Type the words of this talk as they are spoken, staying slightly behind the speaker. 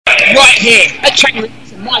right here. I check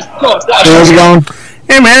my course. Hey, how's it going?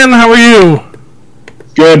 Hey, man, how are you?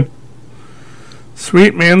 Good.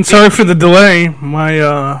 Sweet, man. Sorry for the delay. My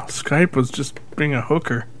Skype was just being a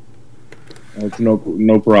hooker. It's no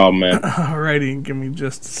problem, man. Alrighty, give me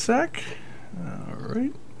just a sec.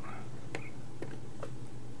 Alright.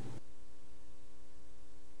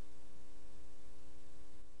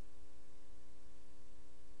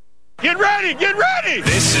 Get ready! Get ready!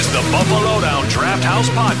 This is the Buffalo Down Draft House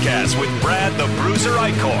Podcast with Brad the Bruiser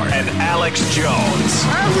Eichhorn and Alex Jones.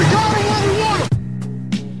 And we got it!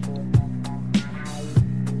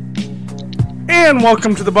 And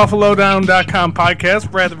welcome to the BuffaloDown.com podcast.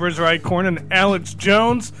 Brad the Bruiser Eichhorn and Alex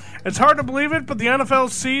Jones. It's hard to believe it, but the NFL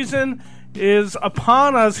season is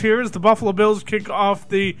upon us here as the Buffalo Bills kick off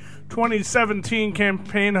the 2017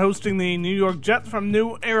 campaign, hosting the New York Jets from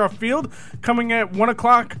New Era Field, coming at 1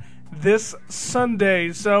 o'clock this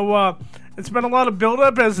Sunday. So it's been a lot of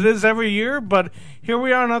build-up, as it is every year, but here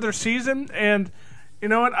we are another season, and you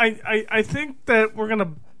know what, I think that we're going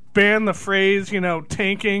to ban the phrase,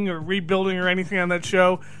 tanking or rebuilding or anything on that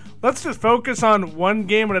show. Let's just focus on one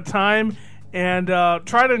game at a time and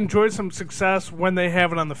try to enjoy some success when they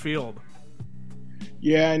have it on the field.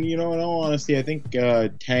 Yeah, and in all honesty, I think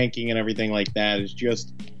tanking and everything like that is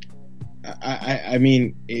just, I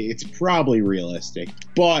mean, it's probably realistic,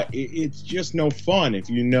 but it's just no fun if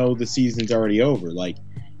you know the season's already over. Like,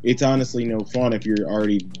 it's honestly no fun if you've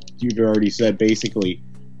already said basically,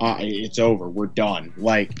 it's over, we're done.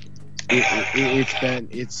 Like,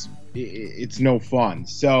 it's no fun.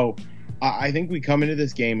 So I think we come into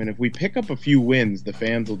this game, and if we pick up a few wins, the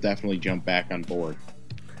fans will definitely jump back on board.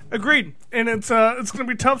 Agreed, and it's going to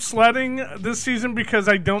be tough sledding this season because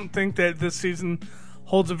I don't think that this season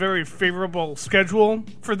holds a very favorable schedule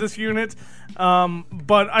for this unit.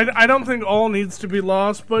 But I don't think all needs to be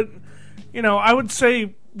lost. But I would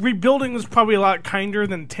say rebuilding is probably a lot kinder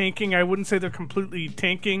than tanking. I wouldn't say they're completely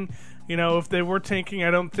tanking. If they were tanking,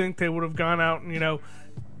 I don't think they would have gone out and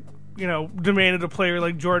demanded a player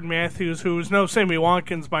like Jordan Matthews, who is no Sammy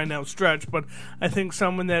Watkins by no stretch, but I think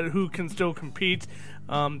someone who can still compete.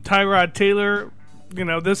 Tyrod Taylor,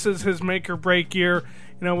 this is his make or break year.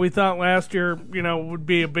 We thought last year, would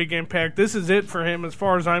be a big impact. This is it for him as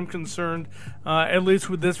far as I'm concerned, at least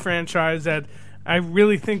with this franchise, that I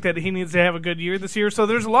really think that he needs to have a good year this year. So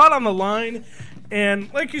there's a lot on the line,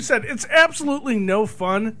 and like you said, it's absolutely no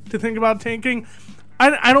fun to think about tanking.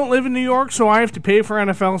 I don't live in New York, so I have to pay for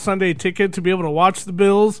NFL Sunday Ticket to be able to watch the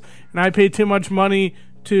Bills, and I pay too much money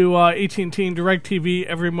to AT&T and DirecTV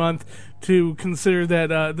every month to consider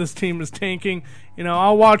that this team is tanking.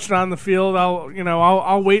 I'll watch it on the field.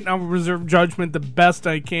 I'll wait and I'll reserve judgment the best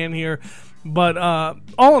I can here. But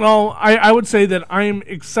all in all, I would say that I'm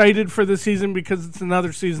excited for this season because it's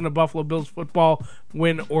another season of Buffalo Bills football,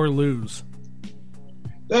 win or lose.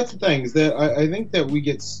 That's the thing, is that I think that we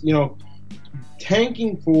get,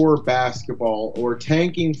 tanking for basketball or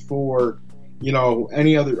tanking for,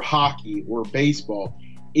 any other hockey or baseball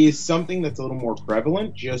is something that's a little more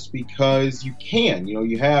prevalent just because you can.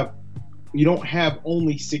 You don't have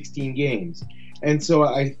only 16 games. And so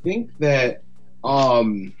I think that,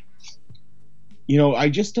 I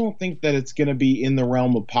just don't think that it's going to be in the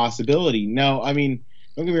realm of possibility. Now, I mean,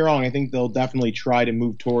 don't get me wrong, I think they'll definitely try to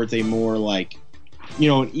move towards a more an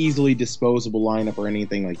easily disposable lineup or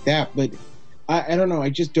anything like that, but I don't know. I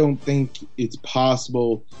just don't think it's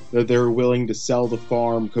possible that they're willing to sell the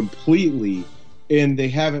farm completely, and they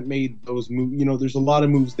haven't made those moves. There's a lot of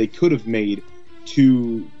moves they could have made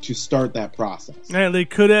to start that process. Yeah, they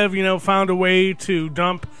could have, found a way to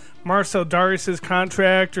dump Marcel Darius'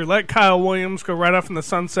 contract or let Kyle Williams go right off in the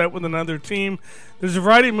sunset with another team. There's a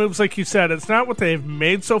variety of moves, like you said. It's not what they've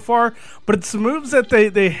made so far, but it's the moves that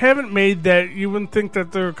they haven't made that you wouldn't think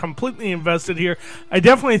that they're completely invested here. I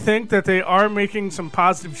definitely think that they are making some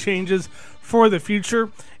positive changes for the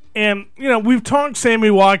future. And, we've talked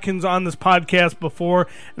Sammy Watkins on this podcast before,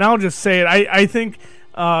 and I'll just say it. I think,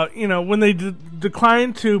 when they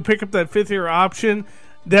declined to pick up that fifth-year option,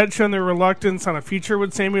 that showed their reluctance on a future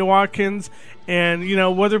with Sammy Watkins. And,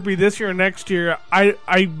 whether it be this year or next year,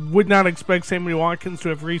 I would not expect Sammy Watkins to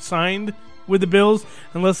have re-signed with the Bills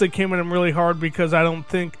unless they came at him really hard, because I don't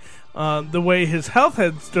think the way his health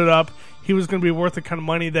had stood up, he was going to be worth the kind of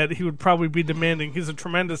money that he would probably be demanding. He's a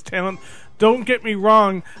tremendous talent. Don't get me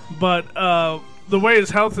wrong, but the way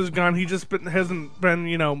his health has gone, he just hasn't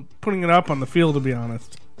been, putting it up on the field, to be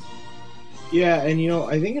honest. Yeah, and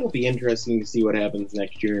I think it'll be interesting to see what happens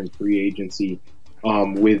next year in free agency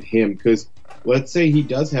with him, because let's say he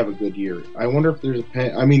does have a good year. I wonder if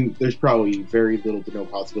there's probably very little to no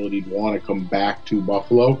possibility he'd want to come back to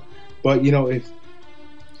Buffalo, but if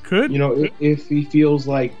Could. You know, if he feels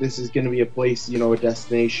like this is going to be a place, you know, a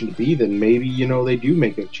destination to be, then maybe, you know, they do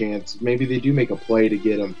make a chance. Maybe they do make a play to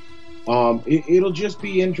get him. It'll just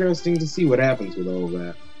be interesting to see what happens with all of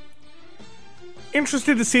that.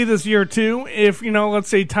 Interested to see this year, too, if, you know, let's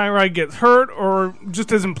say Tyrod gets hurt or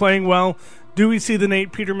just isn't playing well, do we see the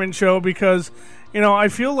Nate Peterman show? Because, you know, I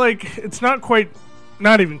feel like it's not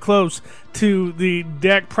even close to the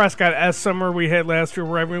Dak Prescott-esque summer we had last year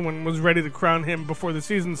where everyone was ready to crown him before the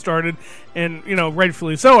season started, and, you know,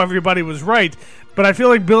 rightfully so, everybody was right. But I feel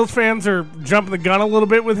like Bills fans are jumping the gun a little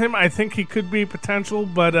bit with him. I think he could be potential,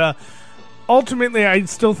 but ultimately I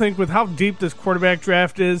still think with how deep this quarterback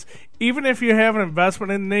draft is, even if you have an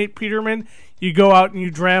investment in Nate Peterman, you go out and you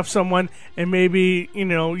draft someone and maybe, you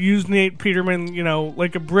know, use Nate Peterman, you know,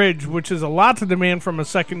 like a bridge, which is a lot to demand from a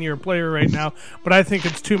second-year player right now. But I think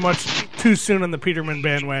it's too soon on the Peterman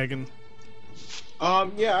bandwagon.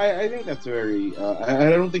 I think that's very. I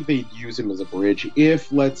don't think they'd use him as a bridge.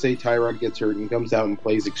 If, let's say, Tyrod gets hurt and comes out and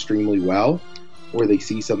plays extremely well, or they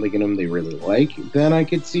see something in him they really like, then I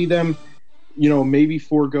could see them, you know, maybe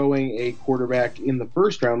foregoing a quarterback in the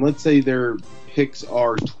first round. Let's say their picks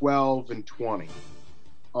are 12 and 20.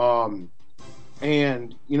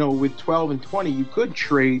 And, you know, with 12 and 20, you could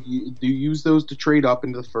use those to trade up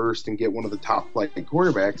into the first and get one of the top flight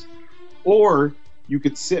quarterbacks. Or you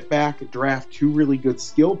could sit back and draft two really good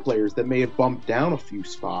skill players that may have bumped down a few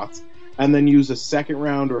spots and then use a second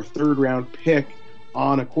round or a third round pick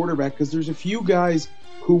on a quarterback, because there's a few guys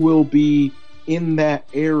who will be in that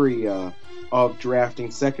area of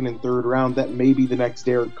drafting second and third round that may be the next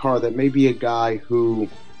Derek Carr, that may be a guy who,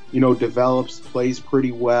 you know, develops, plays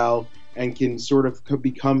pretty well, and can sort of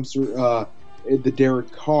become the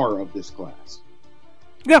Derek Carr of this class.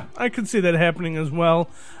 Yeah, I could see that happening as well.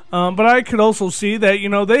 But I could also see that, you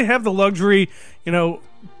know, they have the luxury, you know,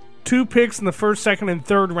 2 picks in the first, second, and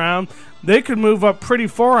third round. They could move up pretty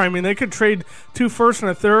far. I mean, they could trade 2 firsts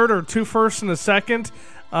and a third or 2 firsts and a second,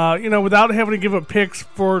 you know, without having to give up picks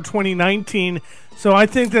for 2019. So I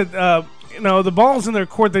think that, you know, the ball's in their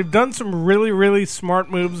court. They've done some really, really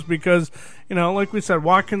smart moves because, you know, like we said,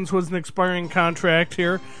 Watkins was an expiring contract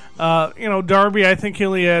here. You know, Darby, I think he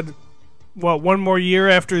only had, one more year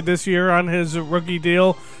after this year on his rookie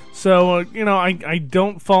deal. So, you know, I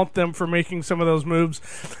don't fault them for making some of those moves.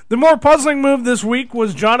 The more puzzling move this week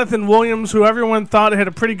was Jonathan Williams, who everyone thought had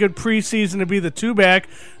a pretty good preseason to be the two-back,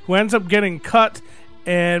 who ends up getting cut.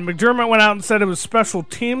 And McDermott went out and said it was special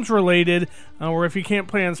teams related, or if he can't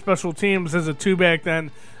play on special teams as a two-back,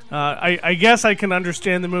 then I guess I can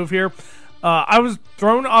understand the move here. I was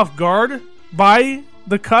thrown off guard by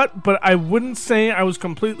the cut, but I wouldn't say I was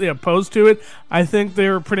completely opposed to it. I think they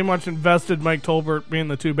were pretty much invested Mike Tolbert being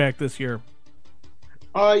the two-back this year.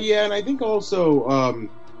 Yeah, and I think also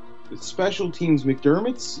special teams,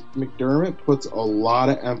 McDermott puts a lot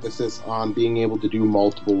of emphasis on being able to do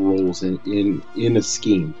multiple roles in a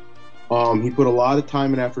scheme. He put a lot of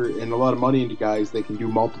time and effort and a lot of money into guys that can do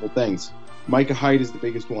multiple things. Micah Hyde is the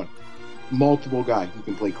biggest one. Multiple guy. He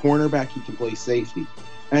can play cornerback, he can play safety.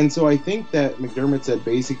 And so I think that McDermott said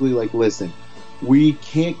basically, like, listen, we're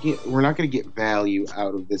not going to get value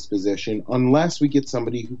out of this position unless we get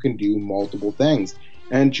somebody who can do multiple things.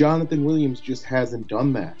 And Jonathan Williams just hasn't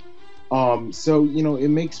done that. So, you know, it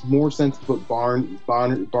makes more sense to put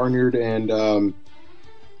Barnard and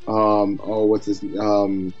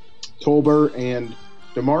Tolbert and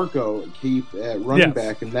DeMarco keep at running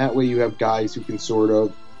back, and that way you have guys who can sort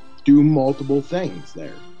of do multiple things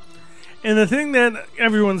there. And the thing that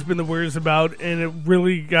everyone's been the worries about, and it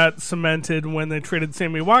really got cemented when they traded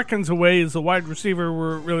Sammy Watkins away, is the wide receiver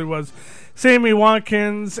where it really was Sammy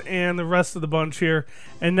Watkins and the rest of the bunch here.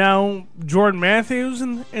 And now Jordan Matthews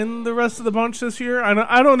and the rest of the bunch this year.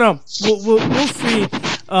 I don't know. We'll see.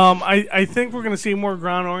 I think we're going to see a more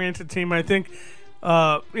ground-oriented team. I think,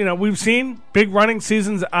 you know, we've seen big running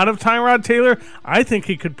seasons out of Tyrod Taylor. I think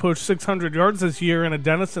he could push 600 yards this year in a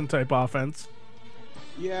Dennison-type offense.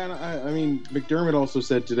 Yeah, and I mean, McDermott also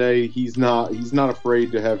said today he's not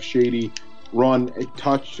afraid to have Shady run a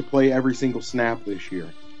touch to play every single snap this year.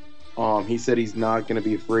 He said he's not going to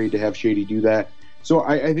be afraid to have Shady do that. So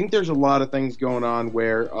I think there's a lot of things going on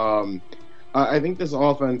where I think this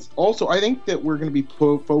offense. Also, I think that we're going to be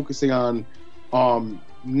focusing on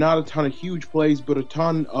not a ton of huge plays, but a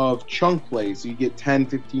ton of chunk plays. So you get 10,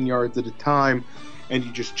 15 yards at a time, and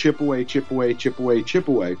you just chip away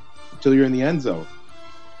until you're in the end zone.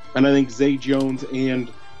 And I think Zay Jones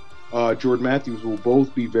and Jordan Matthews will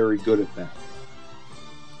both be very good at that.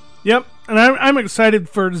 Yep, and I'm excited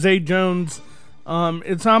for Zay Jones.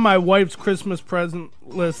 It's on my wife's Christmas present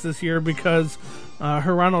list this year because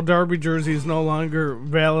her Ronald Darby jersey is no longer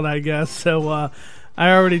valid, I guess. So I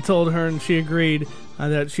already told her, and she agreed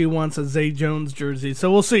that she wants a Zay Jones jersey.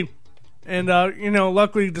 So we'll see. And,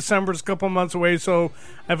 luckily December's a couple months away, so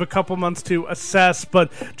I have a couple months to assess.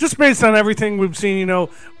 But just based on everything we've seen,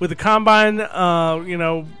 with the Combine,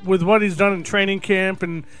 with what he's done in training camp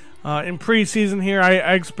and in preseason here,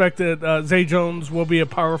 I expect that Zay Jones will be a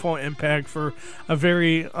powerful impact for a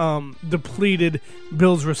very depleted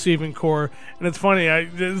Bills receiving core. And it's funny,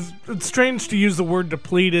 it's strange to use the word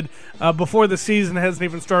depleted before the season hasn't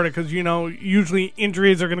even started because, usually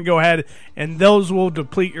injuries are going to go ahead and those will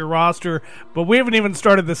deplete your roster. But we haven't even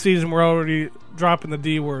started the season. We're already dropping the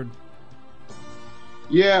D word.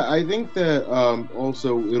 Yeah, I think that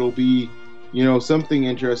also it'll be, something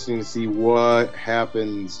interesting to see what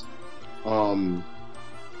happens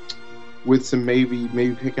with some maybe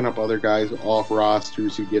picking up other guys off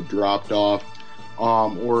rosters who get dropped off,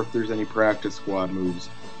 or if there's any practice squad moves.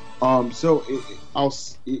 So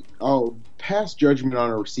I'll pass judgment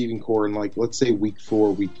on a receiving core in let's say week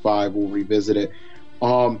 4, week 5, we'll revisit it.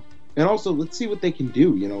 And also let's see what they can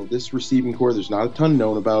do. This receiving core, there's not a ton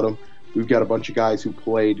known about them. We've got a bunch of guys who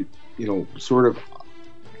played, sort of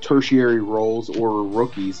tertiary roles or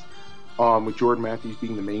rookies, with Jordan Matthews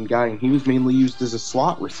being the main guy, and he was mainly used as a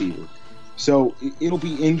slot receiver. So it'll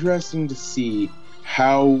be interesting to see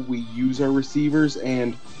how we use our receivers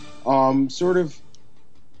and sort of,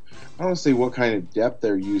 I don't want to say what kind of depth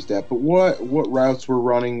they're used at, but what routes we're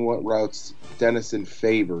running, what routes Dennison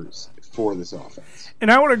favors for this offense.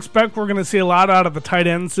 And I would expect we're going to see a lot out of the tight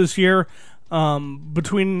ends this year,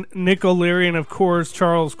 between Nick O'Leary and, of course,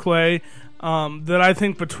 Charles Clay. That I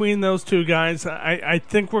think between those two guys, I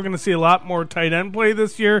think we're going to see a lot more tight end play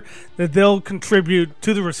this year, that they'll contribute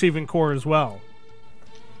to the receiving core as well.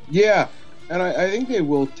 Yeah, and I think they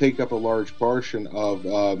will take up a large portion of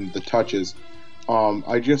the touches.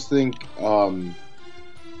 I just think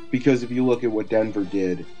because if you look at what Denver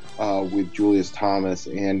did with Julius Thomas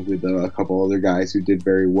and with a couple other guys who did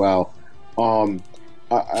very well,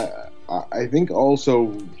 I think also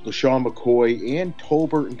LaShawn McCoy and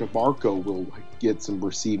Tolbert and DeMarco will get some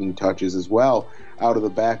receiving touches as well out of the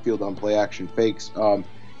backfield on play-action fakes.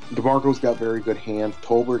 DeMarco's got very good hands.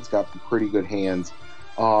 Tolbert's got pretty good hands.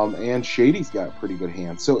 And Shady's got pretty good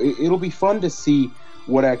hands. So it'll be fun to see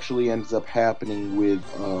what actually ends up happening with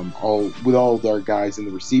all of our guys in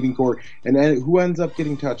the receiving corps and who ends up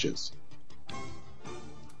getting touches.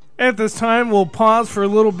 At this time, we'll pause for a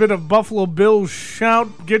little bit of Buffalo Bills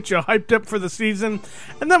shout, get you hyped up for the season,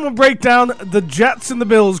 and then we'll break down the Jets and the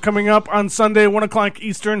Bills coming up on Sunday, 1 o'clock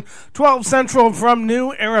Eastern, 12 Central from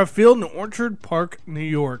New Era Field in Orchard Park, New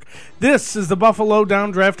York. This is the Buffalo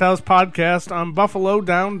Down Draft House podcast on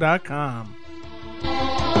BuffaloDown.com.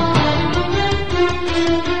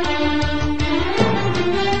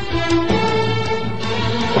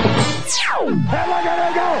 And look at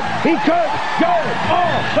him go! He could go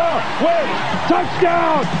all the way!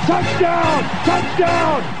 Touchdown! Touchdown!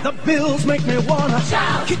 Touchdown! The Bills make me wanna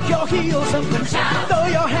shout. Kick your heels up and shout. Throw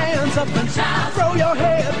your hands up and shout. Throw your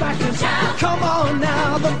head back and shout. Come on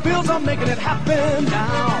now, the Bills are making it happen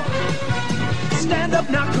now. Stand up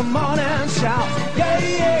now, come on and shout. Yeah,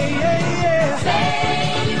 yeah, yeah, yeah.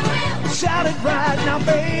 Say you will. Shout it right now,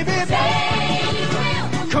 baby. Say you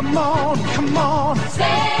will. Come on, come on. Say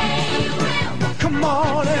you will. Come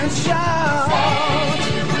on and shout.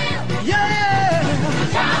 Say you will. Yeah.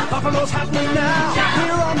 Shout. Buffalo's happening now. Shout.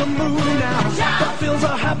 We're on the move now. Shout. The Bills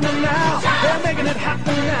are happening now. Shout. They're making it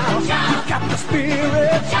happen now. Shout. We got the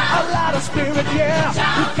spirit. Shout. A lot of spirit, yeah.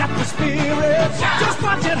 Shout. We got the spirit. Shout. Just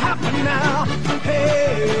watch it happen now.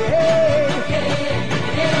 Hey, hey, hey,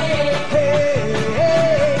 hey, hey,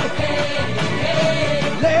 hey,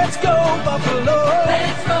 hey. Let's go, Buffalo.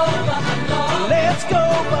 Let's go, Buffalo. Let's go,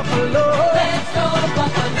 Buffalo. Let's go,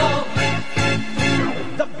 Buffalo.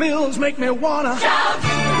 The Bills make me wanna shout.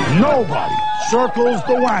 Nobody circles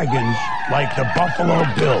the wagons like the Buffalo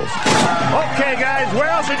Bills. Okay, guys, where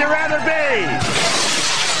else would you rather be?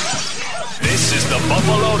 This is the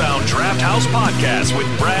Buffalo Down Draft House podcast with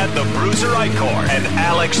Brad the Bruiser Icor and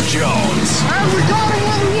Alex Jones. And we got him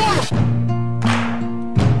where we want him.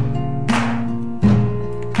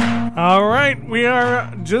 All right, we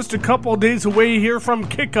are just a couple days away here from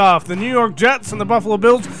kickoff. The New York Jets and the Buffalo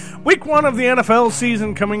Bills, week 1 of the NFL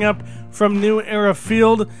season coming up from New Era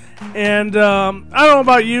Field. And I don't know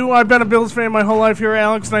about you, I've been a Bills fan my whole life here,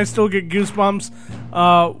 Alex, and I still get goosebumps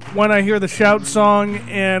when I hear the shout song.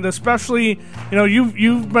 And especially,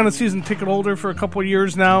 you've been a season ticket holder for a couple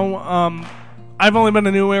years now. I've only been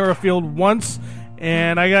to New Era Field once,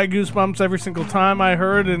 and I got goosebumps every single time I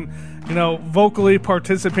heard. And vocally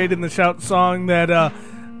participate in the Shout song that,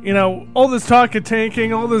 all this talk of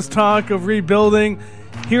tanking, all this talk of rebuilding,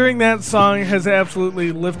 hearing that song has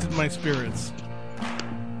absolutely lifted my spirits.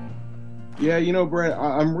 Yeah, Brett,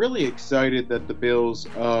 I'm really excited that the Bills,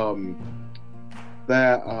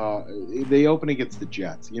 they open against the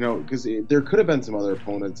Jets, because there could have been some other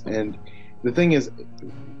opponents. And the thing is,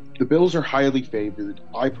 the Bills are highly favored.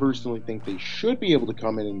 I personally think they should be able to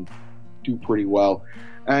come in and do pretty well.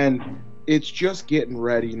 And it's just getting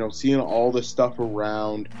ready, seeing all this stuff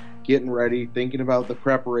around, getting ready, thinking about the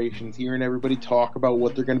preparations, hearing everybody talk about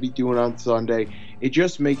what they're going to be doing on Sunday. It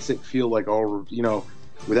just makes it feel like,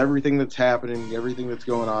 with everything that's happening, everything that's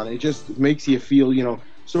going on, it just makes you feel,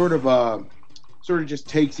 sort of just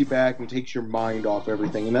takes you back and takes your mind off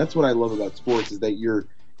everything. And that's what I love about sports, is that you're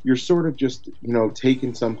sort of just,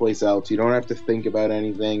 taken someplace else. You don't have to think about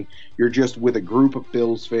anything. You're just with a group of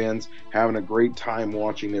Bills fans having a great time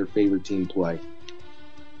watching their favorite team play.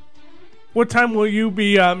 What time will you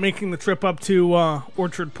be making the trip up to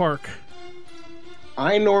Orchard Park?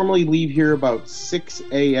 I normally leave here about 6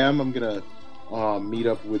 a.m. I'm going to meet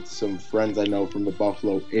up with some friends I know from the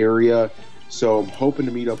Buffalo area. So I'm hoping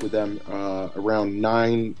to meet up with them around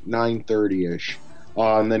 9:30ish,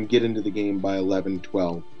 and then get into the game by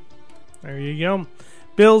 11:12. There you go.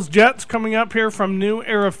 Bills Jets coming up here from New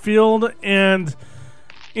Era Field, and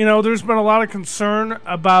there's been a lot of concern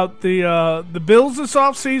about the Bills this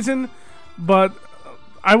offseason, but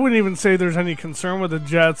I wouldn't even say there's any concern with the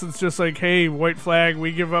Jets. It's just like, hey, white flag,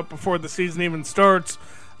 we give up before the season even starts.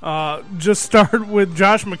 Just start with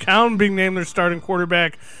Josh McCown being named their starting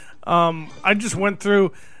quarterback. I just went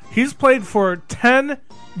through. He's played for 10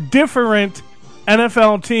 different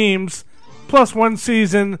NFL teams, plus one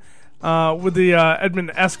season with the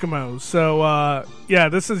Edmond Eskimos. So,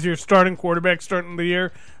 this is your starting quarterback starting the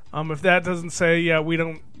year. If that doesn't say, we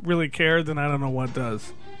don't really care, then I don't know what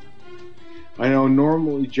does. I know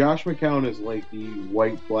normally Josh McCown is like the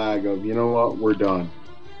white flag of, you know what, we're done.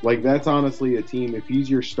 Like, that's honestly a team, if he's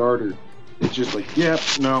your starter, it's just like,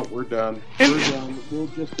 we're done. We're done. We'll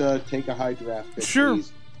just take a high draft pick, sure.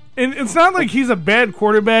 Please. And it's not like he's a bad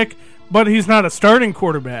quarterback, but he's not a starting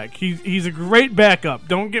quarterback. He's a great backup.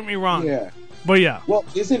 Don't get me wrong. Yeah. But yeah. Well,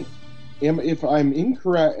 if I'm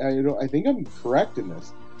incorrect, I think I'm correct in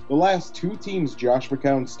this. The last two teams Josh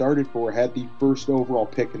McCown started for had the first overall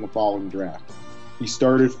pick in the following draft. He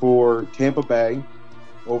started for Tampa Bay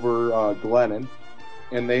over Glennon,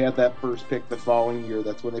 and they had that first pick the following year.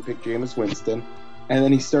 That's when they picked Jameis Winston. And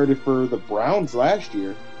then he started for the Browns last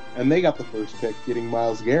year, and they got the first pick, getting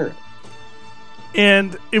Myles Garrett.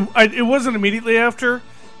 And it wasn't immediately after,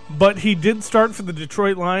 but he did start for the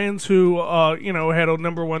Detroit Lions, who had a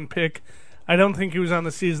number one pick. I don't think he was on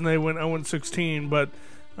the season they went 0-16, but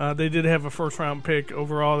they did have a first-round pick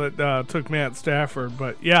overall that took Matt Stafford.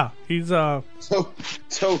 But, yeah, he's... So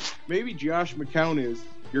maybe Josh McCown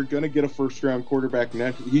you're going to get a first-round quarterback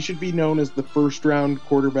next. He should be known as the first-round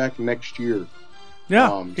quarterback next year.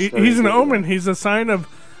 Yeah, he's an omen. He's a sign of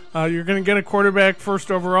you're going to get a quarterback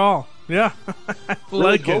first overall. Yeah, I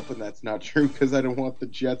like really hoping that's not true, because I don't want the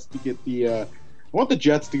Jets to get I want the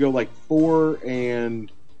Jets to go like 4-12,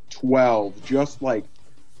 just like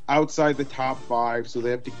outside the top 5, so they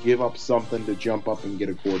have to give up something to jump up and get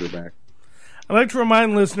a quarterback. I'd like to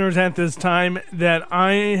remind listeners at this time that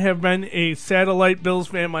I have been a satellite Bills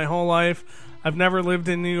fan my whole life. I've never lived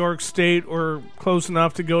in New York State or close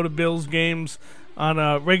enough to go to Bills games on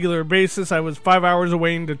a regular basis. I was 5 hours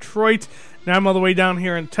away in Detroit. Now I'm all the way down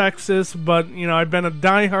here in Texas, but, I've been a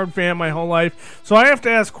diehard fan my whole life. So I have to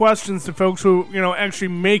ask questions to folks who, actually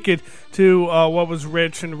make it to what was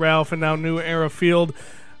Rich and Ralph and now New Era Field.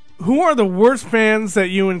 Who are the worst fans that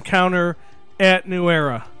you encounter at New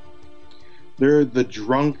Era? They're the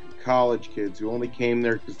drunk college kids who only came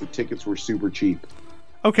there because the tickets were super cheap.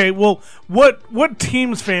 Okay, well, what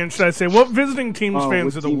teams fans should I say? What visiting teams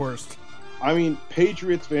fans are the worst? I mean,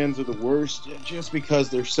 Patriots fans are the worst just because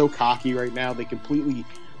they're so cocky right now. They completely...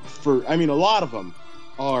 a lot of them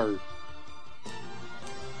are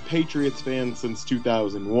Patriots fans since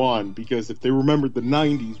 2001, because if they remembered the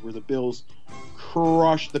 90s where the Bills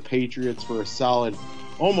crushed the Patriots for a solid...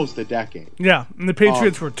 almost a decade. Yeah, and the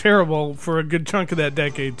Patriots were terrible for a good chunk of that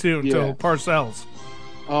decade, too, until Parcells.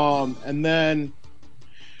 And then,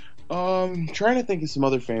 trying to think of some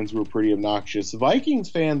other fans who were pretty obnoxious. The Vikings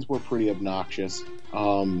fans were pretty obnoxious.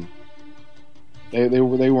 They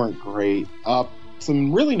weren't great.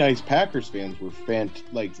 Some really nice Packers fans were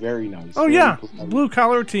very nice. Oh, yeah.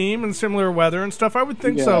 Blue-collar team and similar weather and stuff. I would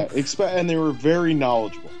think so. And they were very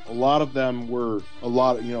knowledgeable. A lot of them were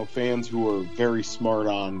fans who were very smart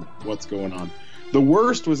on what's going on. The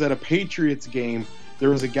worst was at a Patriots game. There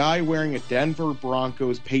was a guy wearing a Denver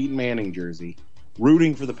Broncos Peyton Manning jersey,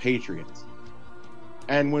 rooting for the Patriots.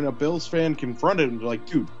 And when a Bills fan confronted him, they're like,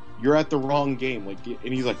 dude, you're at the wrong game.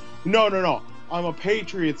 And he's like, no, I'm a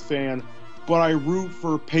Patriots fan, but I root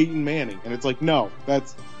for Peyton Manning. And it's like, no,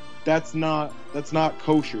 that's not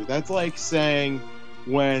kosher. That's like saying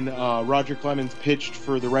when Roger Clemens pitched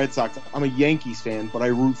for the Red Sox, I'm a Yankees fan, but I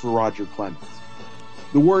root for Roger Clemens.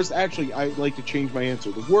 The worst, actually, I'd like to change my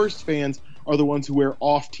answer. The worst fans are the ones who wear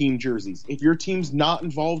off-team jerseys. If your team's not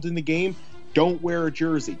involved in the game, don't wear a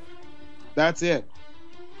jersey. That's it.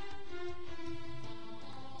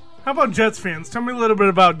 How about Jets fans? Tell me a little bit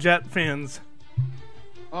about Jet fans.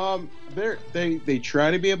 They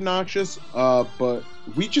try to be obnoxious, but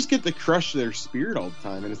we just get to crush their spirit all the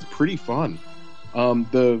time, and it's pretty fun.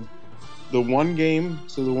 The one game,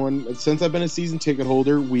 since I've been a season ticket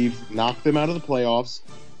holder, we've knocked them out of the playoffs,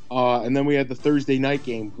 and then we had the Thursday night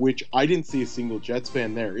game, which I didn't see a single Jets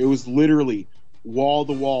fan there. It was literally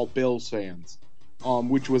wall-to-wall Bills fans,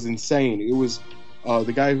 which was insane. It was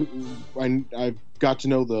the guy who I got to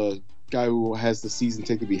know, the guy who has the season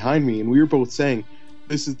ticket behind me, and we were both saying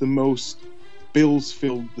this is the most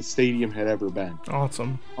Bills-filled the stadium had ever been.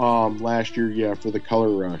 Awesome. Last year, yeah, for the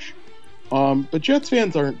color rush. But Jets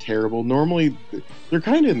fans aren't terrible. Normally, they're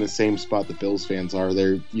kind of in the same spot the Bills fans are.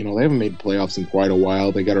 They haven't made playoffs in quite a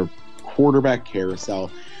while. They got a quarterback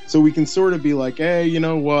carousel, so we can sort of be like, hey, you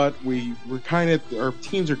know what? Our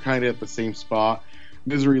teams are kind of at the same spot.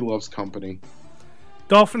 Misery loves company.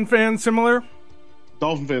 Dolphin fans similar?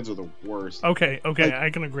 Dolphin fans are the worst. Okay, I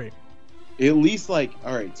can agree. At least, all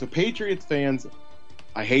right, so Patriots fans,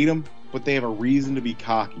 I hate them, but they have a reason to be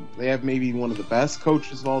cocky. They have maybe one of the best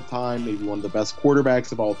coaches of all time, maybe one of the best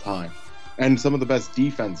quarterbacks of all time, and some of the best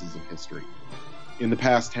defenses in history in the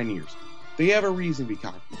past 10 years. They have a reason to be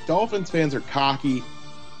cocky. Dolphins fans are cocky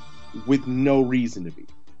with no reason to be.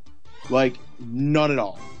 None at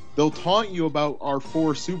all. They'll taunt you about our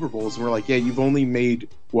 4 Super Bowls, and we're like, yeah, you've only made,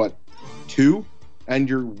 2? And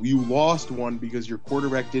you lost one because your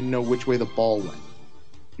quarterback didn't know which way the ball went.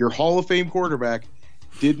 Your Hall of Fame quarterback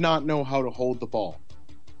did not know how to hold the ball.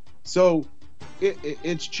 So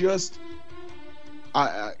it's just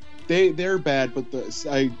they're bad, but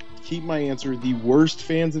I keep my answer. The worst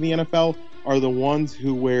fans in the NFL are the ones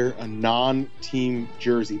who wear a non-team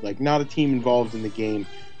jersey, not a team involved in the game,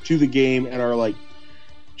 to the game, and are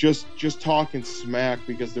just talking smack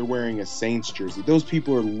because they're wearing a Saints jersey. Those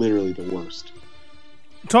people are literally the worst.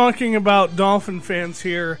 Talking about Dolphin fans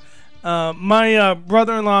here, my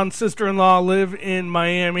brother-in-law and sister-in-law live in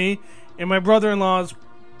Miami, and my brother-in-law is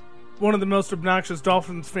one of the most obnoxious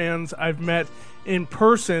Dolphins fans I've met in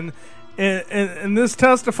person, and this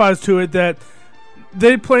testifies to it that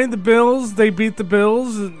they played the Bills, they beat the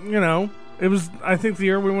Bills, it was, I think, the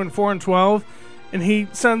year we went 4-12, and he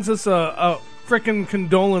sends us a frickin'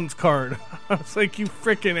 condolence card. I was like, you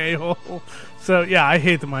frickin' a-hole. So, yeah, I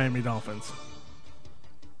hate the Miami Dolphins.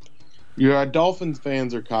 Yeah, Dolphins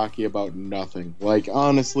fans are cocky about nothing.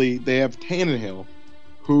 Honestly, they have Tannehill,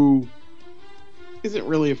 who isn't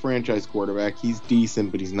really a franchise quarterback. He's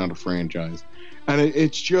decent, but he's not a franchise. And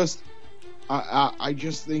it's just, I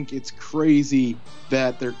just think it's crazy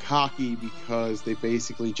that they're cocky because they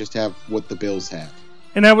basically just have what the Bills have.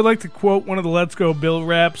 And I would like to quote one of the Let's Go Bill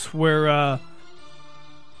raps where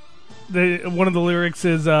one of the lyrics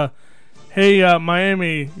is, hey,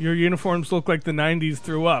 Miami, your uniforms look like the 90s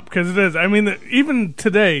threw up. Because it is. I mean, even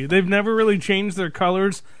today, they've never really changed their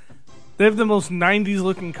colors. They have the most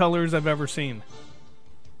 90s-looking colors I've ever seen.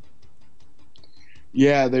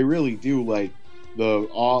 Yeah, they really do.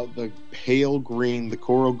 The pale green, the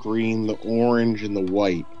coral green, the orange, and the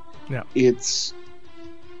white. Yeah. It's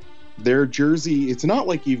their jersey. It's not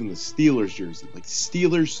like even the Steelers jersey.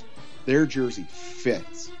 Steelers, their jersey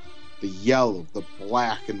fits. The yellow, the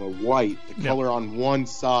black, and the white, the color on one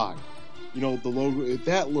side. The logo,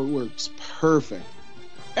 that works perfect.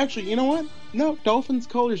 Actually, you know what? No, Dolphins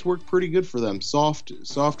colors work pretty good for them.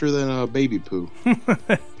 Softer than a baby poo.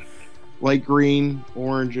 Light green,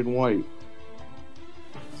 orange, and white.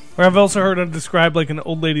 Or I've also heard it described like an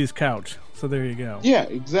old lady's couch. So there you go. Yeah,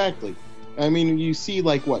 exactly. I mean, you see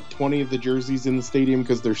 20 of the jerseys in the stadium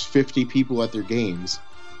because there's 50 people at their games.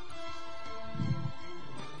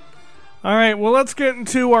 All right, well, let's get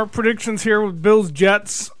into our predictions here with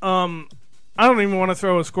Bills-Jets. I don't even want to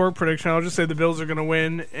throw a score prediction. I'll just say the Bills are going to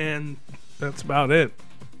win, and that's about it.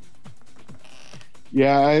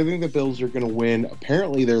 Yeah, I think the Bills are going to win.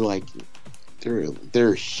 Apparently,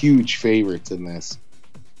 they're huge favorites in this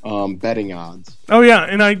betting odds. Oh yeah,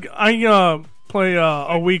 and I play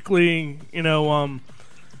a weekly,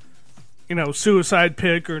 suicide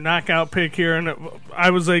pick or knockout pick here, and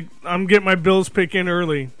I was like, I'm getting my Bills pick in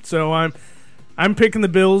early, so I'm picking the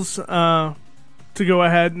Bills to go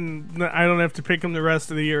ahead, and I don't have to pick them the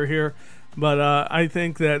rest of the year here. But I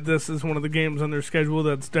think that this is one of the games on their schedule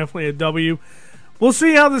that's definitely a W. We'll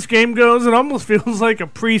see how this game goes. It almost feels like a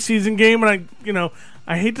preseason game, and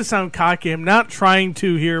I hate to sound cocky. I'm not trying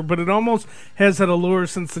to here, but it almost has that allure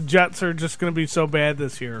since the Jets are just going to be so bad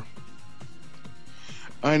this year.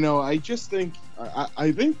 I know. I just think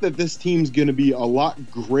I think that this team's going to be a lot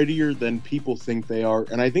grittier than people think they are,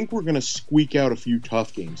 and I think we're going to squeak out a few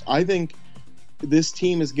tough games. I think this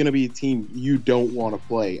team is going to be a team you don't want to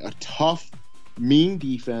play. A tough, mean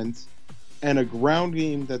defense and a ground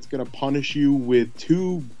game that's going to punish you with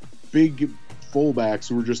two big fullbacks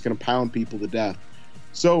who are just going to pound people to death.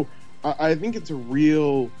 So I think it's a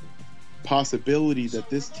real possibility that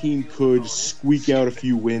this team could squeak out a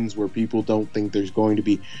few wins where people don't think there's going to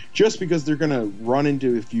be, just because they're going to run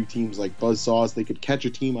into a few teams like buzzsaws. They could catch a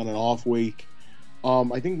team on an off week.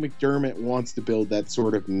 I think McDermott wants to build that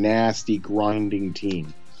sort of nasty, grinding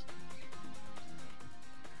team.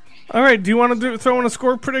 All right, do you want to throw in a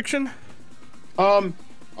score prediction?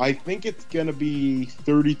 I think it's going to be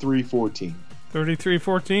 33-14.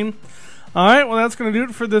 33-14. All right, well, that's going to do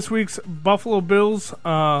it for this week's Buffalo Bills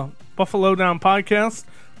Buffalo Down podcast.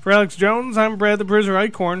 For Alex Jones, I'm Brad the Bruiser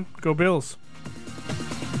Eichhorn. Go Bills.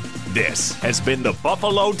 This has been the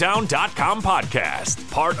BuffaloDown.com podcast,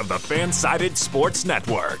 part of the Fansided Sports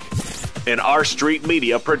Network, an R Street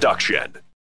Media production.